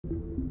We're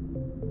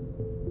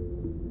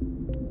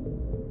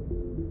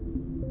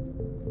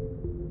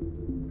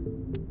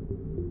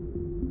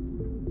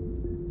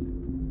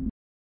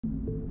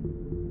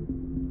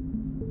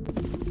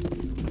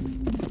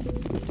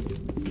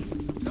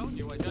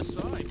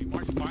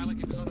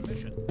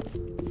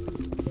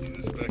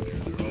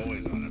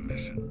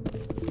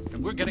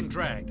getting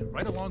dragged,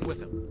 right along with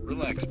him.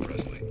 Relax,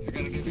 Presley. You're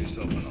gonna give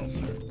yourself an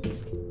ulcer.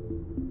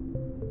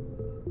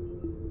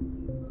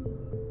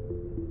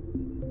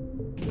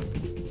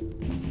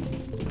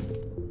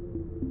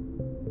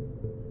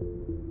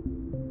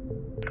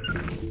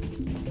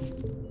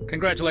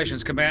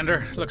 Congratulations,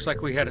 Commander. Looks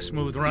like we had a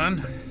smooth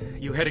run.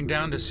 You heading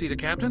down to see the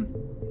captain?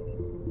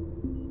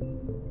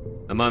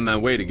 I'm on my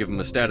way to give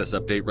him a status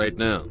update right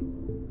now.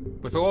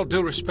 With all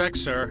due respect,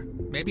 sir,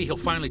 maybe he'll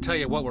finally tell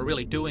you what we're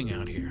really doing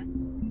out here.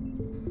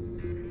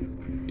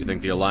 You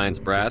think the Alliance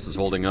brass is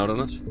holding out on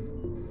us?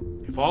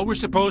 If all we're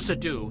supposed to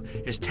do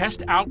is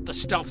test out the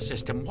stealth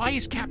system, why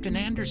is Captain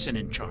Anderson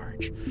in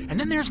charge? And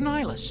then there's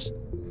Nihlus.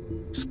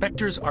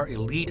 Spectres are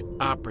elite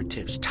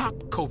operatives,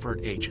 top covert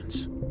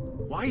agents.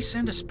 Why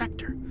send a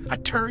Spectre, a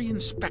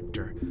Turian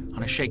Spectre,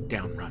 on a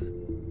shakedown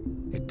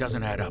run? It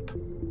doesn't add up.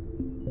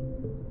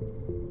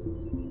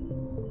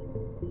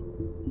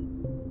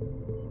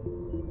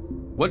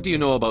 What do you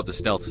know about the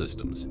stealth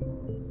systems?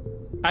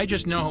 I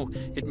just know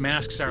it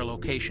masks our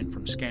location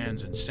from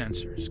scans and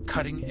sensors.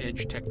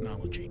 Cutting-edge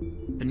technology.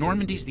 The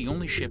Normandy's the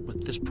only ship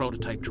with this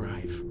prototype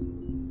drive.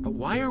 But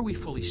why are we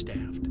fully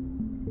staffed?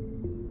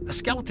 A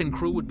skeleton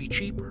crew would be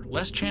cheaper,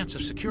 less chance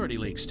of security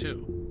leaks,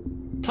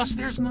 too. Plus,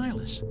 there's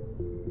Nihlus.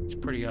 It's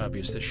pretty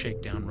obvious this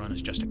shakedown run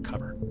is just a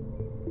cover.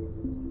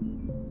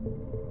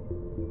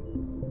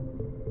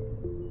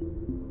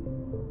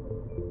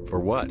 For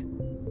what?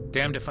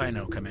 Damned if I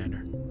know,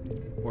 Commander.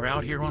 We're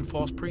out here on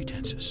false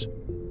pretenses.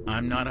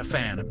 I'm not a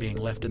fan of being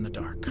left in the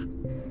dark.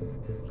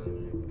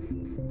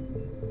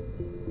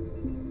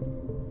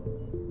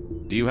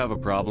 Do you have a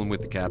problem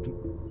with the captain?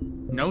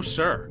 No,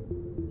 sir.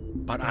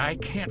 But I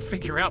can't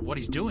figure out what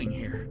he's doing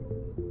here.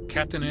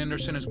 Captain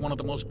Anderson is one of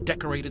the most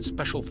decorated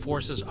Special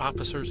Forces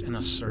officers in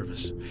the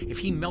service. If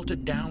he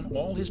melted down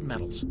all his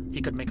medals, he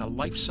could make a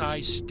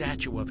life-size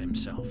statue of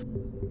himself.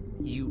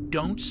 You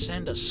don't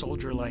send a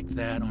soldier like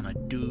that on a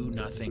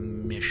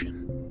do-nothing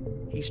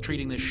mission. He's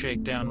treating this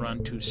shakedown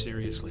run too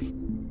seriously.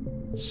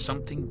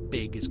 Something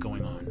big is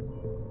going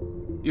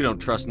on. You don't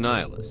trust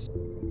Nihlus?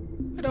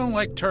 I don't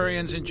like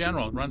Turians in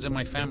general. It runs in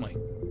my family.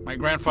 My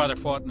grandfather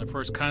fought in the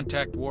First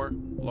Contact War.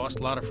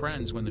 Lost a lot of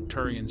friends when the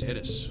Turians hit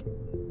us.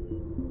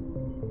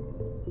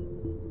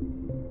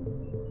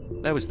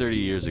 That was 30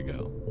 years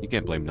ago. You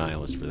can't blame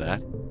Nihlus for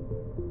that.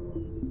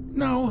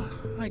 No,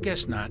 I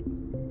guess not.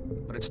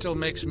 But it still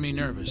makes me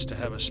nervous to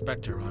have a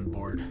Spectre on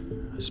board.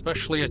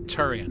 Especially a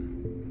Turian.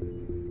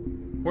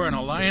 We're an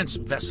Alliance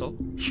vessel,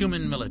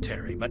 human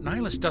military, but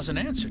Nihlus doesn't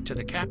answer to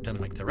the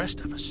captain like the rest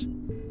of us.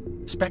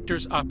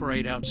 Spectres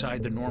operate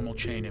outside the normal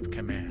chain of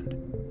command.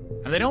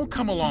 And they don't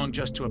come along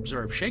just to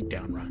observe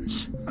shakedown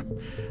runs.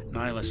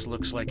 Nihlus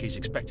looks like he's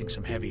expecting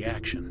some heavy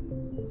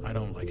action. I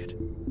don't like it.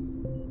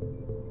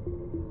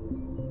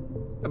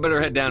 I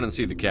better head down and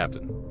see the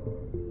captain.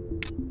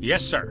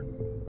 Yes, sir.